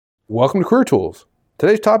Welcome to Career Tools.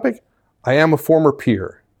 Today's topic, I am a former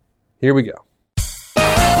peer. Here we go.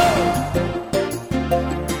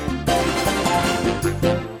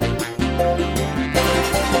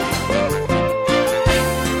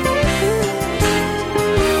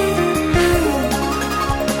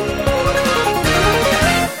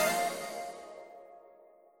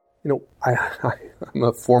 I'm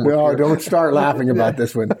a former No, peer. don't start laughing about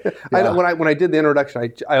this one. Yeah. When I did the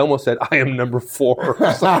introduction, I almost said, I am number 4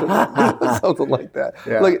 or something like that.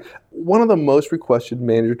 Yeah. Like, one of the most requested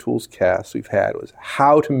Manager Tools casts we've had was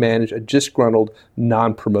how to manage a disgruntled,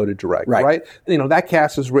 non-promoted director, right? That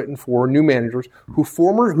cast is written for new managers whose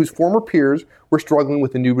former peers were struggling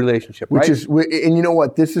with a new relationship, right? And you know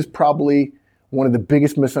what? This is probably one of the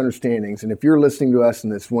biggest misunderstandings. And if you're listening to us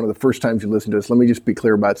and it's one of the first times you listen to us, let me just be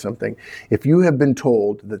clear about something. If you have been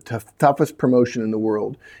told the toughest promotion in the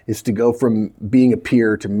world is to go from being a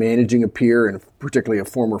peer to managing a peer, and particularly a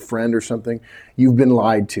former friend or something, you've been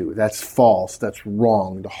lied to. That's false. That's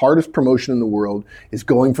wrong. The hardest promotion in the world is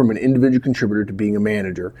going from an individual contributor to being a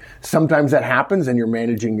manager. Sometimes that happens and you're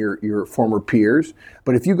managing your former peers.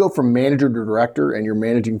 But if you go from manager to director and you're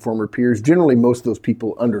managing former peers, generally most of those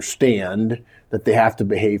people understand that they have to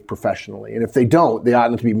behave professionally. And if they don't, they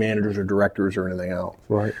oughtn't to be managers or directors or anything else.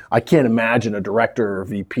 Right. I can't imagine a director or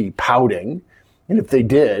VP pouting. And if they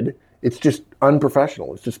did, it's just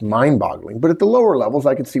unprofessional. It's just mind-boggling. But at the lower levels,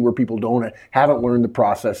 I can see where people haven't learned the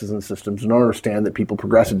processes and systems and don't understand that people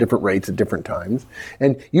progress at different rates at different times.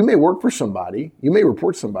 And you may work for somebody, you may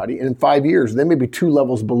report somebody, and in 5 years, they may be 2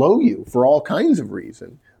 levels below you for all kinds of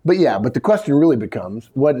reasons. But the question really becomes,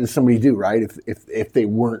 what does somebody do, right, if they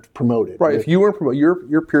weren't promoted? Right. If you weren't promoted,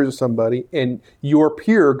 you're peers with somebody, and your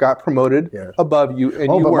peer got promoted above you,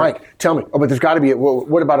 and you but weren't. Mike, tell me. But there's got to be.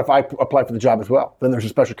 What about if I apply for the job as well? Then there's a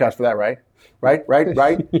special cast for that, right? Right.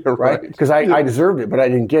 You're right. Because I deserved it, but I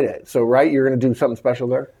didn't get it. So, right, you're going to do something special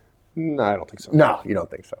there? No, I don't think so. No, you don't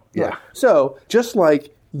think so. Yeah. Right. So, just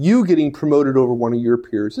like you getting promoted over one of your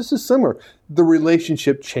peers, this is similar. The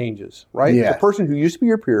relationship changes, right? Yeah. The person who used to be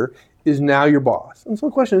your peer is now your boss. And so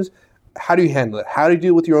the question is, how do you handle it? How do you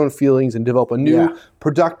deal with your own feelings and develop a new,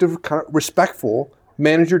 productive, kind of respectful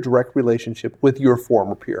manager-direct relationship with your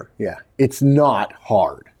former peer? Yeah. It's not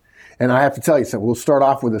hard. And I have to tell you something. We'll start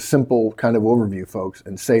off with a simple kind of overview, folks,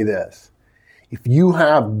 and say this. If you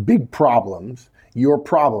have big problems, your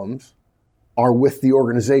problems are with the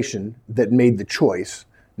organization that made the choice,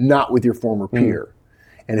 not with your former peer.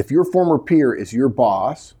 And if your former peer is your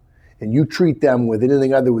boss and you treat them with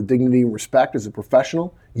anything other with dignity and respect as a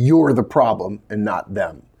professional, you're the problem and not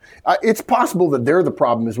them. It's possible that they're the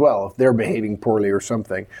problem as well if they're behaving poorly or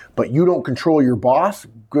something, but you don't control your boss.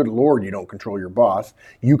 Good Lord, you don't control your boss.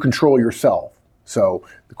 You control yourself. So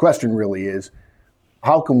the question really is,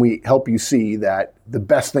 how can we help you see that the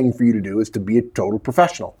best thing for you to do is to be a total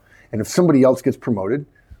professional? And if somebody else gets promoted,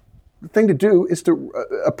 the thing to do is to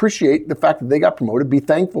appreciate the fact that they got promoted, be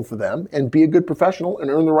thankful for them, and be a good professional and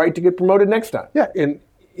earn the right to get promoted next time. Yeah, and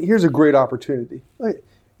here's a great opportunity.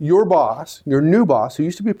 Your boss, your new boss, who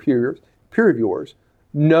used to be a peer of yours,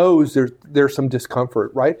 knows there's some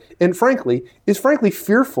discomfort, right? And is frankly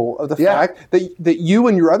fearful of the fact that you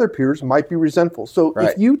and your other peers might be resentful. So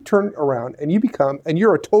if you turn around and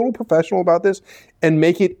you're a total professional about this and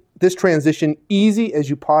make this transition easy as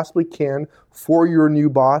you possibly can for your new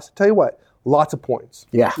boss, tell you what, lots of points.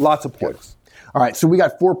 Yeah. Lots of points. All right, so we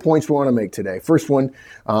got 4 points we want to make today. First one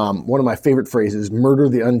of my favorite phrases, murder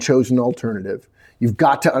the unchosen alternative. You've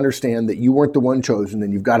got to understand that you weren't the one chosen,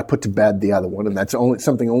 and you've got to put to bed the other one, and that's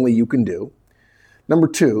something only you can do. Number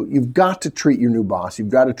 2, you've got to treat your new boss. You've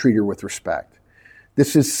got to treat her with respect.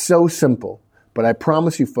 This is so simple, but I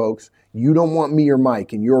promise you, folks, you don't want me or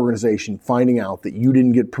Mike in your organization finding out that you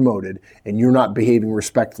didn't get promoted and you're not behaving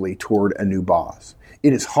respectfully toward a new boss.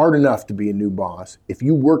 It is hard enough to be a new boss. If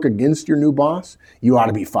you work against your new boss, you ought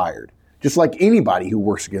to be fired. Just like anybody who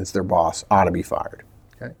works against their boss ought to be fired.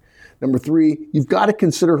 Okay? Number 3, you've got to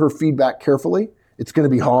consider her feedback carefully. It's going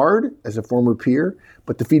to be hard as a former peer,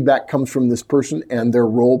 but the feedback comes from this person and their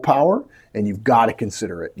role power, and you've got to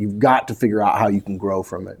consider it. You've got to figure out how you can grow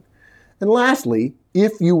from it. And lastly,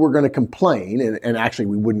 if you were going to complain, and actually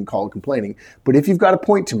we wouldn't call it complaining, but if you've got a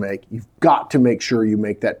point to make, you've got to make sure you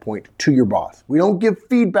make that point to your boss. We don't give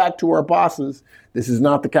feedback to our bosses. This is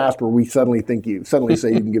not the cast where we suddenly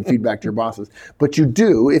say you can give feedback to your bosses. But you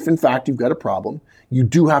do, if in fact you've got a problem, you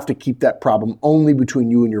do have to keep that problem only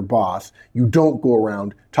between you and your boss. You don't go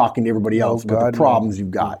around talking to everybody else about the problems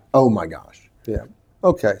you've got. Oh my gosh. Yeah.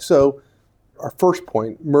 Okay, so our first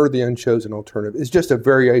point, murder the unchosen alternative, is just a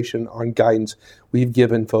variation on guidance we've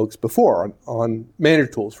given folks before on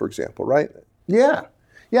Manager Tools, for example, right? Yeah.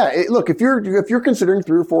 Yeah, look, if you're considering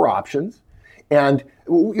 3 or 4 options, and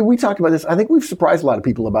we talked about this, I think we've surprised a lot of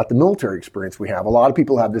people about the military experience we have. A lot of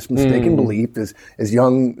people have this mistaken belief as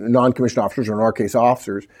young non-commissioned officers, or in our case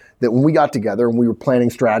officers, that when we got together and we were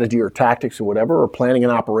planning strategy or tactics or whatever, or planning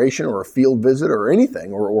an operation or a field visit or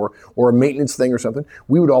anything, or a maintenance thing or something,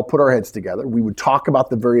 we would all put our heads together. We would talk about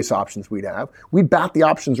the various options we'd have. We'd bat the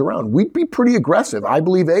options around. We'd be pretty aggressive. I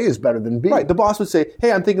believe A is better than B. Right. The boss would say,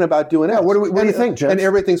 hey, I'm thinking about doing X. What do you think, Jens? And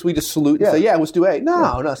everybody thinks we just salute and say, yeah, let's do A.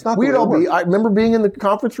 No, it's not the way it works. I remember being in the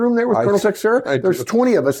conference room there with Colonel Texera. There's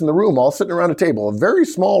 20 of us in the room, all sitting around a table, a very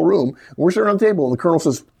small room. We're sitting around the table, and the colonel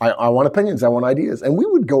says, I want opinions, I want ideas. And we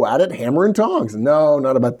would go at it hammer and tongs. No,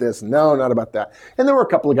 not about this. No, not about that. And there were a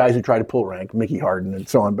couple of guys who tried to pull rank, Mickey Harden and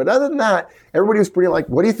so on. But other than that, everybody was pretty like,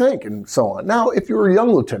 what do you think? And so on. Now, if you were a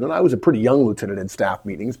young lieutenant, I was a pretty young lieutenant in staff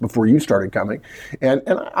meetings before you started coming. And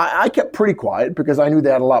I kept pretty quiet because I knew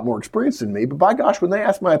they had a lot more experience than me. But by gosh, when they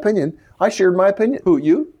asked my opinion, I shared my opinion. Who,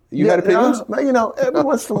 you? You had opinions? Every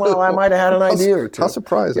once in a while I might have had an idea or two. How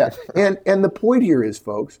surprising. Yeah. And the point here is,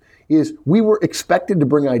 folks, is we were expected to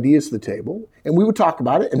bring ideas to the table, and we would talk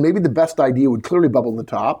about it, and maybe the best idea would clearly bubble in the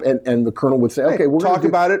top, and the colonel would say, okay, we're going to talk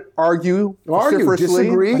about it, argue,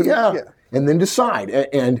 disagree, and then decide.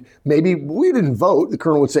 And maybe we didn't vote. The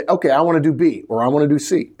colonel would say, okay, I want to do B, or I want to do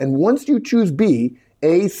C. And once you choose B,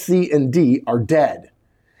 A, C, and D are dead.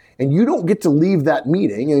 And you don't get to leave that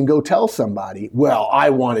meeting and go tell somebody, well,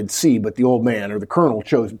 I wanted C, but the old man or the colonel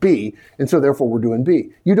chose B, and so therefore we're doing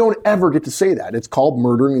B. You don't ever get to say that. It's called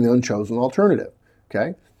murdering the unchosen alternative,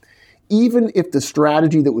 okay? Even if the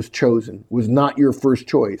strategy that was chosen was not your first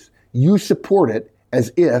choice, you support it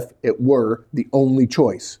as if it were the only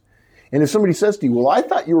choice. And if somebody says to you, well, I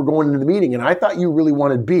thought you were going into the meeting and I thought you really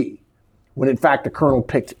wanted B, when in fact the colonel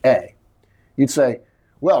picked A, you'd say,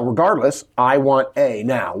 well, regardless, I want A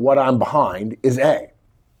now. What I'm behind is A.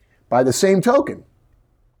 By the same token,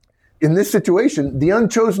 in this situation, the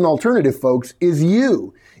unchosen alternative, folks, is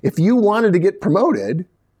you. If you wanted to get promoted,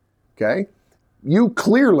 okay, you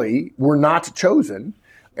clearly were not chosen.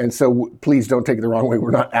 And so please don't take it the wrong way.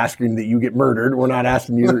 We're not asking that you get murdered. We're not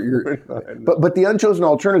asking you. But the unchosen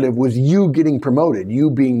alternative was you getting promoted,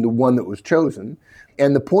 you being the one that was chosen.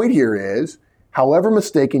 And the point here is, however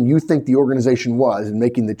mistaken you think the organization was in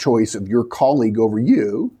making the choice of your colleague over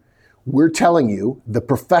you, we're telling you the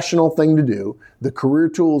professional thing to do, the career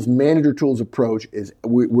tools, manager tools approach is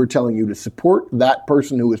we're telling you to support that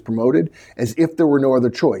person who was promoted as if there were no other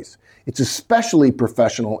choice. It's especially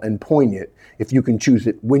professional and poignant if you can choose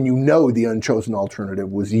it when you know the unchosen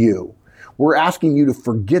alternative was you. We're asking you to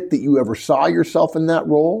forget that you ever saw yourself in that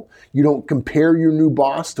role. You don't compare your new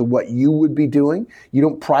boss to what you would be doing. You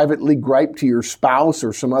don't privately gripe to your spouse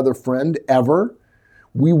or some other friend ever.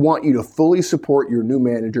 We want you to fully support your new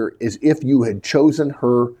manager as if you had chosen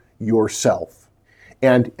her yourself.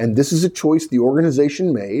 And this is a choice the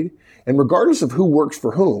organization made. And regardless of who works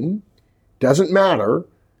for whom, doesn't matter.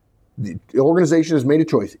 The organization has made a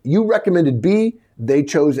choice. You recommended B, they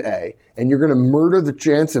chose A. And you're going to murder the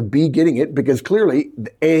chance of B getting it because clearly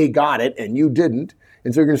A got it and you didn't.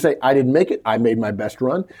 And so you're going to say, I didn't make it. I made my best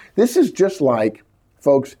run. This is just like,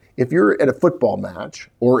 folks, if you're at a football match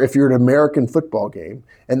or if you're at an American football game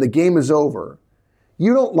and the game is over,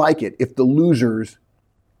 you don't like it if the losers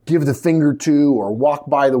give the finger to or walk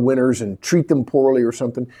by the winners and treat them poorly or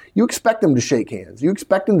something. You expect them to shake hands. You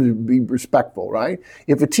expect them to be respectful, right?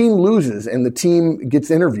 If a team loses and the team gets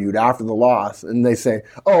interviewed after the loss and they say,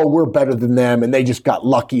 oh, we're better than them and they just got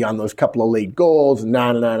lucky on those couple of late goals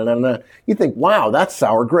and you think, wow, that's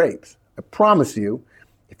sour grapes. I promise you,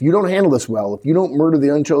 if you don't handle this well, if you don't murder the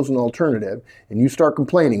unchosen alternative and you start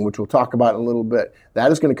complaining, which we'll talk about in a little bit,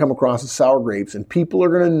 that is going to come across as sour grapes and people are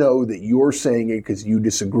going to know that you're saying it because you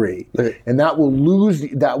disagree. Okay. And that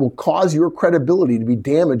will cause your credibility to be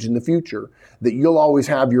damaged in the future, that you'll always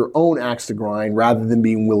have your own axe to grind rather than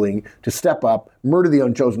being willing to step up, murder the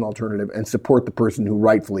unchosen alternative, and support the person who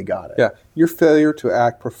rightfully got it. Yeah, your failure to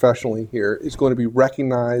act professionally here is going to be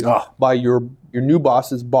recognized by your new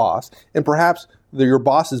boss's boss, and perhaps your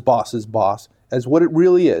boss's boss's boss as what it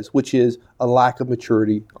really is, which is a lack of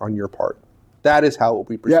maturity on your part. That is how it will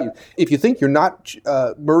be perceived. Yeah. If you think you're not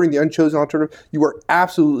murdering the unchosen alternative, you are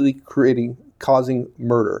absolutely causing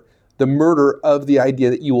murder. The murder of the idea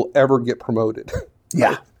that you will ever get promoted.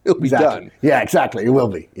 Yeah. It'll be done. Yeah, exactly. It will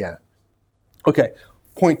be. Yeah. Okay.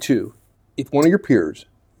 Point 2. If one of your peers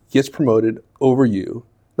gets promoted over you,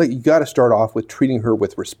 you got to start off with treating her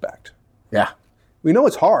with respect. Yeah. We know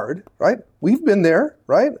it's hard, right? We've been there,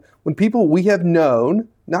 right? When people we have known,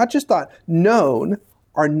 not just thought, known,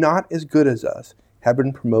 are not as good as us, have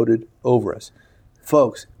been promoted over us.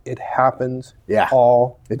 Folks, it happens Yeah,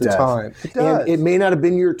 all it the does. time. It does. And it may not have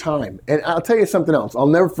been your time. And I'll tell you something else. I'll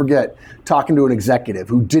never forget talking to an executive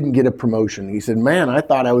who didn't get a promotion. He said, man, I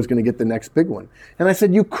thought I was going to get the next big one. And I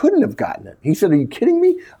said, you couldn't have gotten it. He said, are you kidding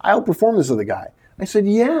me? I outperformed this other guy. I said,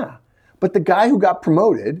 yeah. But the guy who got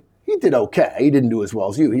promoted, he did okay. He didn't do as well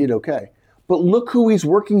as you. He did okay. But look who he's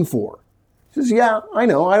working for. He says, yeah, I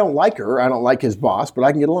know. I don't like her. I don't like his boss, but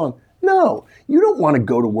I can get along. No, you don't want to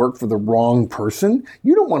go to work for the wrong person.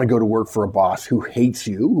 You don't want to go to work for a boss who hates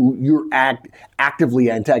you, who you're actively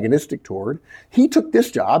antagonistic toward. He took this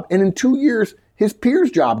job, and in 2 years, his peer's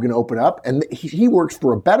job going to open up, and he works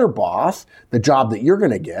for a better boss, the job that you're going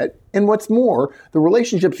to get. And what's more, the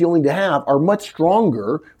relationships you'll need to have are much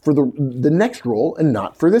stronger for the next role and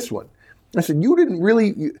not for this one. I said, you didn't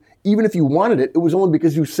really... Even if you wanted it, it was only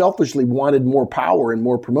because you selfishly wanted more power and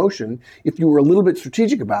more promotion. If you were a little bit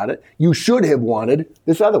strategic about it, you should have wanted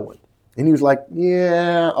this other one. And he was like,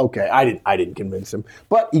 yeah, okay. I didn't convince him.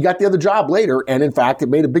 But he got the other job later, and in fact, it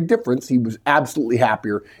made a big difference. He was absolutely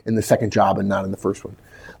happier in the second job and not in the first one.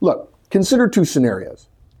 Look, consider two scenarios.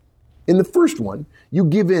 In the first one, you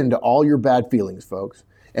give in to all your bad feelings, folks,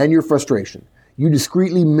 and your frustration. You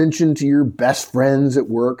discreetly mention to your best friends at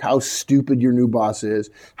work how stupid your new boss is,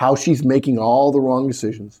 how she's making all the wrong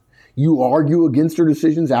decisions. You argue against her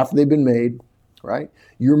decisions after they've been made, right?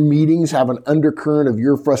 Your meetings have an undercurrent of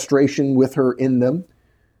your frustration with her in them.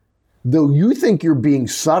 Though you think you're being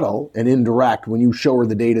subtle and indirect when you show her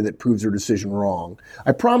the data that proves her decision wrong,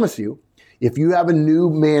 I promise you, if you have a new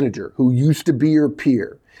manager who used to be your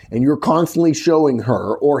peer and you're constantly showing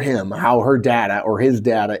her or him how her data or his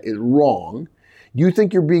data is wrong, you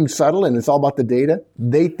think you're being subtle and it's all about the data?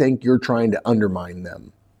 They think you're trying to undermine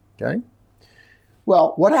them, okay?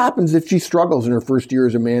 Well, what happens if she struggles in her first year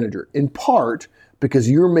as a manager? In part, because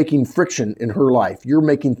you're making friction in her life. You're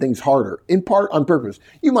making things harder, in part on purpose.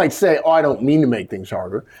 You might say, oh, I don't mean to make things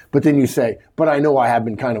harder. But then you say, but I know I have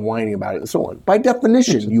been kind of whining about it and so on. By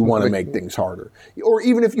definition, you want to make things harder. Or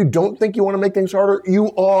even if you don't think you want to make things harder,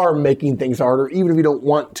 you are making things harder, even if you don't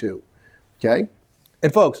want to, okay?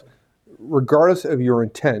 And folks, regardless of your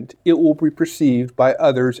intent, it will be perceived by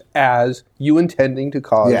others as you intending to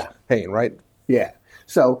cause pain, right? Yeah.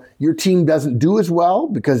 So your team doesn't do as well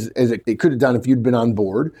because as it could have done if you'd been on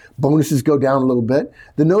board. Bonuses go down a little bit.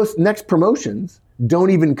 The next promotions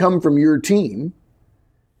don't even come from your team.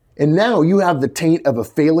 And now you have the taint of a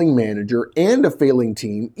failing manager and a failing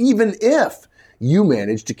team, even if you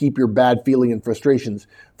manage to keep your bad feeling and frustrations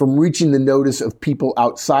from reaching the notice of people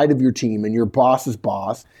outside of your team and your boss's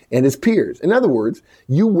boss and his peers. In other words,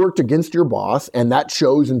 you worked against your boss, and that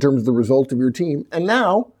shows in terms of the result of your team. And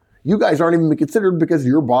now you guys aren't even considered because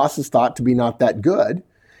your boss is thought to be not that good.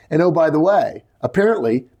 And oh, by the way,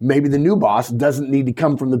 apparently, maybe the new boss doesn't need to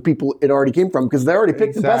come from the people it already came from because they already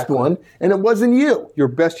picked the best one, and it wasn't you. Your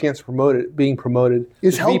best chance of being promoted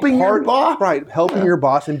is helping your boss. Right, helping your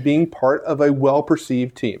boss and being part of a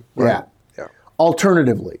well-perceived team. Right? Yeah.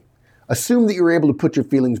 Alternatively, assume that you're able to put your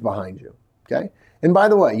feelings behind you, okay? And by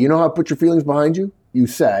the way, you know how to put your feelings behind you? You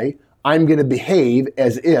say, I'm going to behave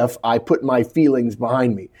as if I put my feelings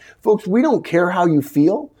behind me. Folks, we don't care how you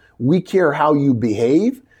feel. We care how you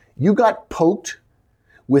behave. You got poked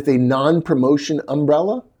with a non-promotion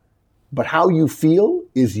umbrella, but how you feel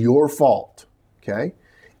is your fault, okay?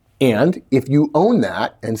 And if you own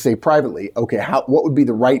that and say privately, okay, what would be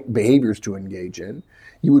the right behaviors to engage in?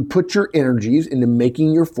 You would put your energies into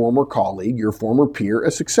making your former colleague, your former peer,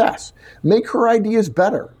 a success. Make her ideas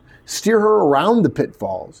better. Steer her around the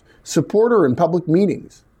pitfalls. Support her in public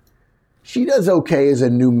meetings. She does okay as a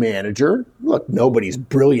new manager. Look, nobody's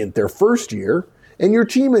brilliant their first year, and your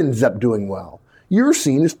team ends up doing well. You're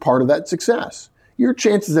seen as part of that success. Your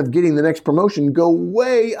chances of getting the next promotion go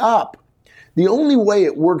way up. The only way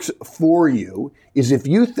it works for you is if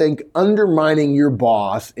you think undermining your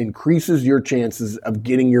boss increases your chances of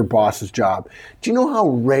getting your boss's job. Do you know how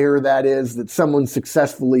rare that is, that someone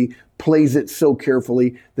successfully plays it so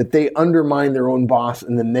carefully that they undermine their own boss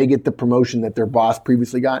and then they get the promotion that their boss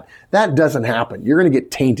previously got? That doesn't happen. You're going to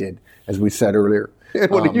get tainted, as we said earlier.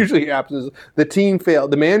 And what usually happens is the team fails,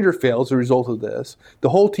 the manager fails as a result of this, the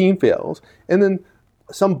whole team fails, and then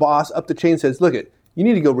some boss up the chain says, look, you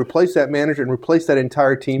need to go replace that manager and replace that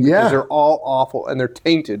entire team because they're all awful and they're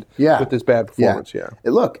tainted with this bad performance.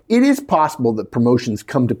 Look, it is possible that promotions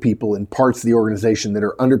come to people in parts of the organization that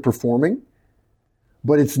are underperforming,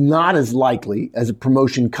 but it's not as likely as a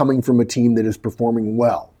promotion coming from a team that is performing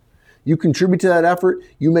well. You contribute to that effort,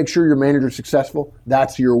 you make sure your manager is successful,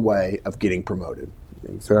 that's your way of getting promoted.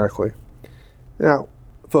 Exactly. Now,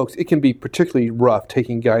 folks, it can be particularly rough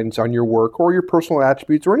taking guidance on your work or your personal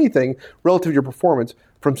attributes or anything relative to your performance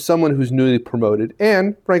from someone who's newly promoted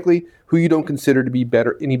and, frankly, who you don't consider to be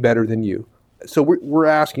any better than you. So we're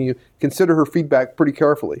asking you, consider her feedback pretty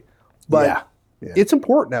carefully. But it's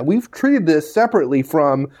important. Now, we've treated this separately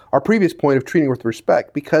from our previous point of treating with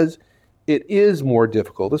respect because it is more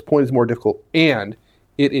difficult. This point is more difficult, and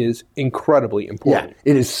it is incredibly important.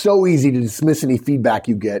 Yeah, it is so easy to dismiss any feedback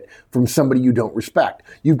you get from somebody you don't respect.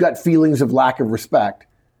 You've got feelings of lack of respect.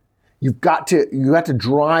 You got to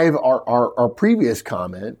drive our previous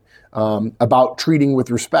comment about treating with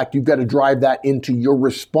respect. You've got to drive that into your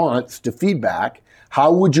response to feedback.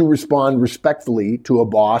 How would you respond respectfully to a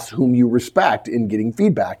boss whom you respect in getting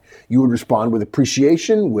feedback? You would respond with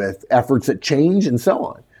appreciation, with efforts at change, and so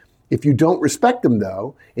on. If you don't respect them,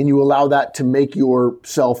 though, and you allow that to make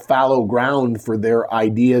yourself fallow ground for their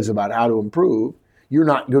ideas about how to improve, you're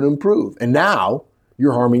not going to improve. And now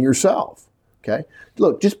you're harming yourself. Okay?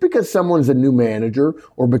 Look, just because someone's a new manager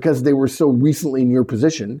or because they were so recently in your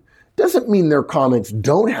position doesn't mean their comments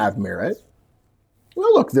don't have merit.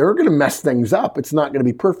 Well, look, they're going to mess things up. It's not going to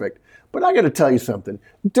be perfect. But I got to tell you something.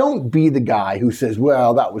 Don't be the guy who says,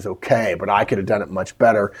 well, that was okay, but I could have done it much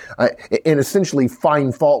better, and essentially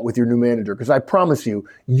find fault with your new manager. Because I promise you,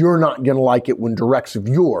 you're not going to like it when directs of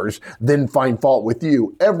yours then find fault with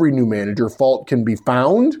you. Every new manager fault can be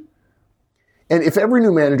found. And if every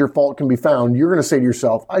new manager fault can be found, you're going to say to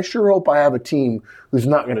yourself, I sure hope I have a team who's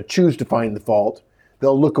not going to choose to find the fault.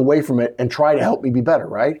 They'll look away from it and try to help me be better,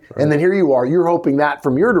 right? And then here you are, you're hoping that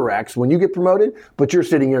from your directs when you get promoted, but you're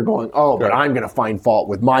sitting here going, but I'm going to find fault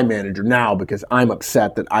with my manager now because I'm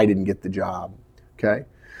upset that I didn't get the job, okay?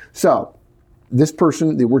 So this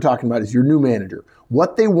person that we're talking about is your new manager.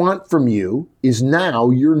 What they want from you is now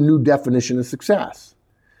your new definition of success.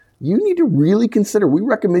 You need to really consider, we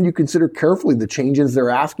recommend you consider carefully the changes they're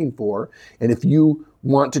asking for, and if you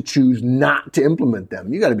want to choose not to implement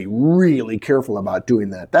them, you got to be really careful about doing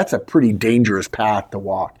that. That's a pretty dangerous path to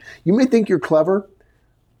walk. You may think you're clever.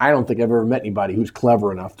 I don't think I've ever met anybody who's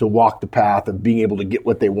clever enough to walk the path of being able to get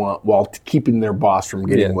what they want while keeping their boss from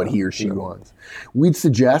getting what he or she wants. We'd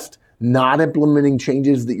suggest not implementing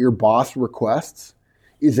changes that your boss requests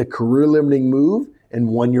is a career-limiting move and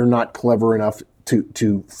one you're not clever enough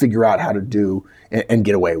to figure out how to do and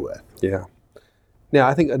get away with. Yeah. Now,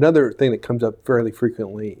 I think another thing that comes up fairly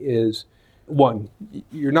frequently is, one,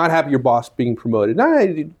 you're not happy your boss being promoted.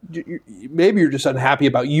 Maybe you're just unhappy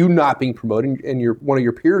about you not being promoted and one of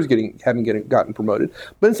your peers having gotten promoted.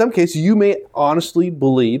 But in some cases, you may honestly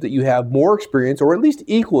believe that you have more experience or at least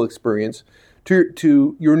equal experience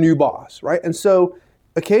to your new boss, right? And so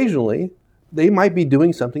occasionally, they might be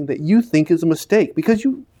doing something that you think is a mistake because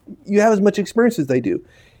you have as much experience as they do.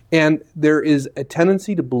 And there is a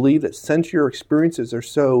tendency to believe that since your experiences are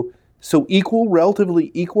so equal,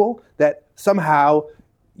 relatively equal, that somehow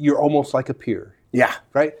you're almost like a peer. Yeah.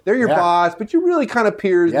 Right? They're your boss, but you're really kind of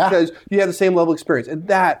peers because you have the same level of experience. And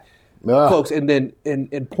that, folks, and then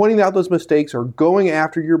and pointing out those mistakes or going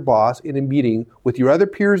after your boss in a meeting with your other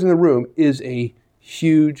peers in the room is a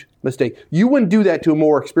huge mistake. You wouldn't do that to a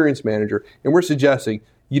more experienced manager, and we're suggesting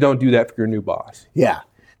you don't do that for your new boss. Yeah.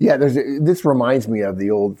 Yeah, this reminds me of the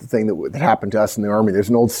old thing that happened to us in the Army. There's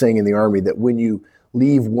an old saying in the Army that when you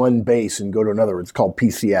leave one base and go to another, it's called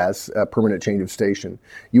PCS, Permanent Change of Station.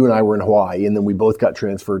 You and I were in Hawaii, and then we both got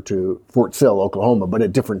transferred to Fort Sill, Oklahoma, but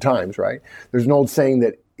at different times, right? There's an old saying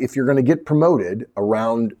that if you're going to get promoted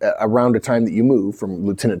around a time that you move, from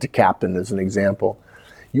lieutenant to captain as an example,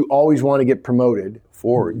 you always want to get promoted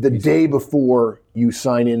the day before you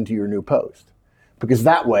sign into your new post. Because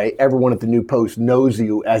that way, everyone at the new post knows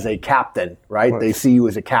you as a captain, right? They see you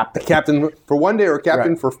as a captain. Captain for one day or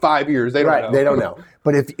captain for 5 years. They don't know. They don't know.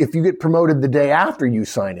 But if you get promoted the day after you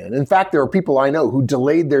sign in fact, there are people I know who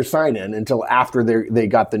delayed their sign-in until after they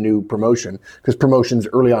got the new promotion, because promotions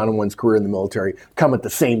early on in one's career in the military come at the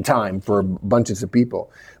same time for bunches of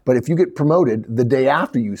people. But if you get promoted the day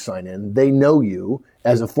after you sign in, they know you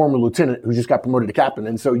as a former lieutenant who just got promoted to captain,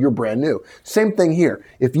 and so you're brand new. Same thing here.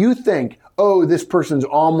 If you think, this person's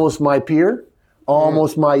almost my peer,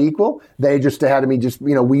 almost my equal, they just ahead of me,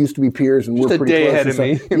 we used to be peers and we're pretty close. Just a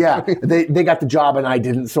day ahead of me. They got the job and I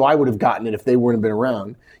didn't, so I would have gotten it if they wouldn't have been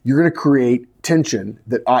around. You're going to create tension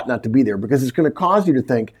that ought not to be there, because it's going to cause you to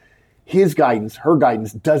think, his guidance, her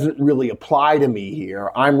guidance doesn't really apply to me here.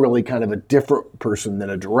 I'm really kind of a different person than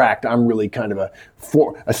a direct. I'm really kind of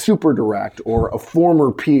a super direct or a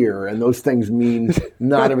former peer, and those things mean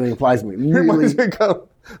not everything applies to me. Reminds me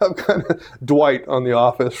of kind of Dwight on The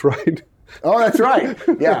Office, right? Oh, that's right.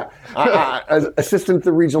 Yeah. Assistant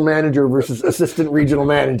to regional manager versus assistant regional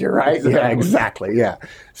manager, right? Exactly. Yeah, exactly. Yeah.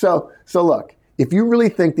 So look, if you really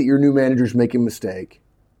think that your new manager is making a mistake,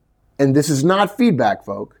 and this is not feedback,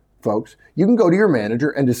 folks, you can go to your manager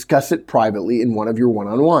and discuss it privately in one of your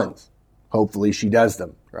one-on-ones. Hopefully she does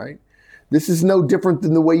them, right? This is no different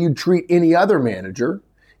than the way you treat any other manager.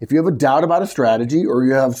 If you have a doubt about a strategy, or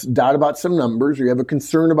you have doubt about some numbers, or you have a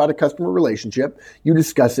concern about a customer relationship, you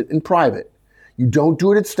discuss it in private. You don't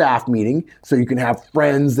do it at staff meeting so you can have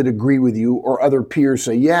friends that agree with you or other peers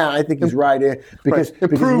say, yeah, I think he's right. Because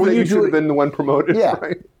prove that you should have been the one promoted. Yeah.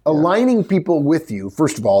 Right? Aligning people with you,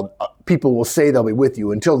 first of all, people will say they'll be with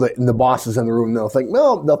you until the boss is in the room. They'll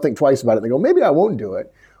think twice about it. And they go, maybe I won't do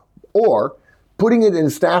it. Or putting it in a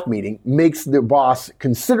staff meeting makes the boss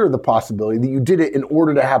consider the possibility that you did it in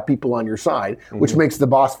order to have people on your side, which makes the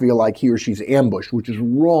boss feel like he or she's ambushed, which is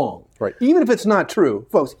wrong. Right. Even if it's not true,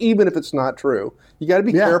 folks, even if it's not true, you got to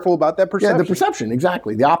be careful about that perception. Yeah, the perception,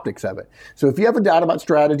 exactly, the optics of it. So if you have a doubt about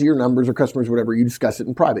strategy or numbers or customers or whatever, you discuss it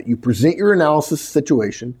in private. You present your analysis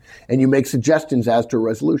situation and you make suggestions as to a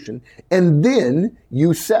resolution. And then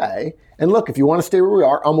you say, and look, if you want to stay where we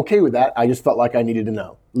are, I'm okay with that. I just felt like I needed to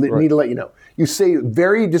know. Need to let you know. You say it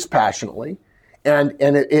very dispassionately. And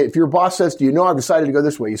if your boss says to you, no, I've decided to go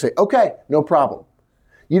this way, you say, okay, no problem.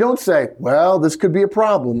 You don't say, well, this could be a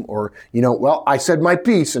problem, or, well, I said my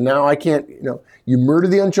piece and now I can't, you murder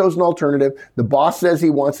the unchosen alternative. The boss says he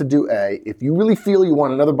wants to do A. If you really feel you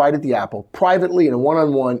want another bite at the apple, privately in a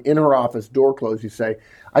one-on-one in her office, door closed, you say,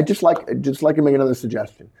 I just like to make another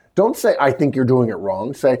suggestion. Don't say, I think you're doing it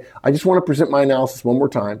wrong. Say, I just want to present my analysis one more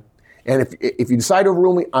time. And if you decide to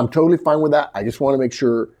overrule me, I'm totally fine with that. I just want to make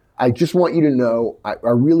sure, I just want you to know, I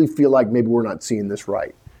really feel like maybe we're not seeing this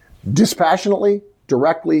right. Dispassionately,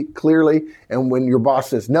 directly, clearly, and when your boss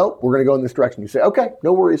says, no, we're going to go in this direction, you say, okay,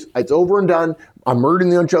 no worries, it's over and done, I'm murdering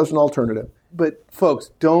the unchosen alternative. But folks,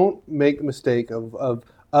 don't make the mistake of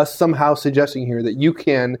us somehow suggesting here that you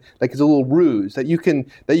can, like it's a little ruse, that you can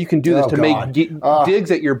do this make digs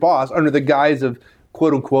at your boss under the guise of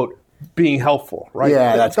quote unquote being helpful, right?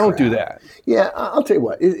 Yeah, don't do that. Yeah, I'll tell you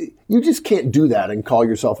what, you just can't do that and call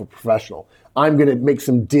yourself a professional. I'm going to make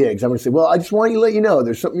some digs. I'm going to say, well, I just want to let you know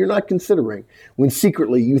there's something you're not considering. When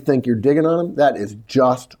secretly you think you're digging on them, that is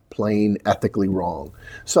just plain ethically wrong.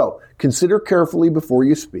 So consider carefully before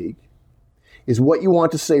you speak. Is what you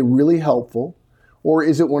want to say really helpful? Or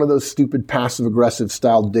is it one of those stupid passive-aggressive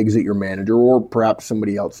style digs at your manager or perhaps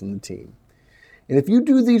somebody else in the team? And if you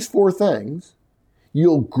do these 4 things,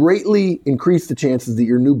 you'll greatly increase the chances that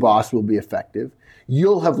your new boss will be effective.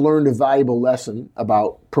 You'll have learned a valuable lesson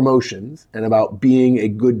about promotions and about being a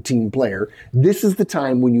good team player. This is the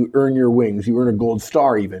time when you earn your wings. You earn a gold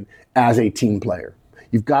star even as a team player.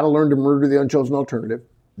 You've got to learn to murder the unchosen alternative.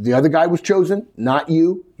 The other guy was chosen, not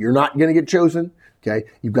you. You're not going to get chosen. Okay?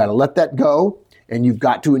 You've got to let that go, and you've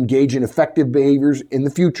got to engage in effective behaviors in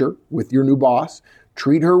the future with your new boss.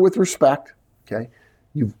 Treat her with respect. Okay?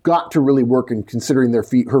 You've got to really work in considering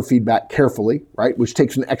her feedback carefully, right? Which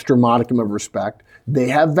takes an extra modicum of respect. They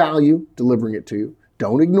have value delivering it to you.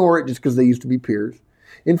 Don't ignore it just because they used to be peers.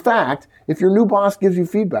 In fact, if your new boss gives you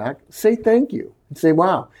feedback, say thank you. And say,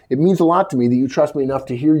 wow, it means a lot to me that you trust me enough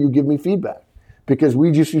to hear you give me feedback. Because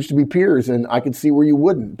we just used to be peers and I could see where you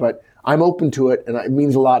wouldn't. But I'm open to it and it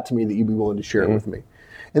means a lot to me that you'd be willing to share it with me.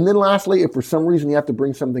 And then lastly, if for some reason you have to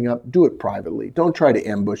bring something up, do it privately. Don't try to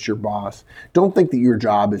ambush your boss. Don't think that your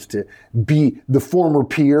job is to be the former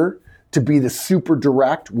peer, to be the super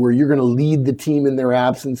direct where you're going to lead the team in their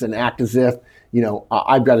absence and act as if,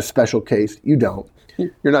 I've got a special case. You don't.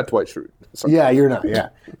 You're not Dwight Schrute. Yeah, you're not. Yeah.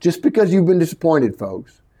 Just because you've been disappointed,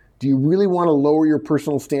 folks, do you really want to lower your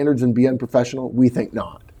personal standards and be unprofessional? We think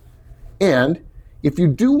not. And if you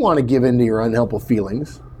do want to give in to your unhelpful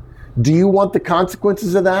feelings, do you want the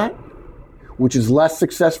consequences of that, which is less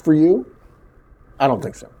success for you? I don't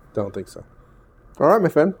think so. Don't think so. All right, my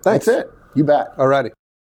friend. Thanks. That's it. You bet. All righty.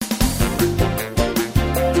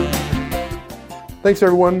 Thanks,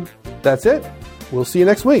 everyone. That's it. We'll see you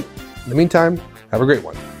next week. In the meantime, have a great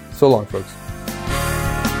one. So long, folks.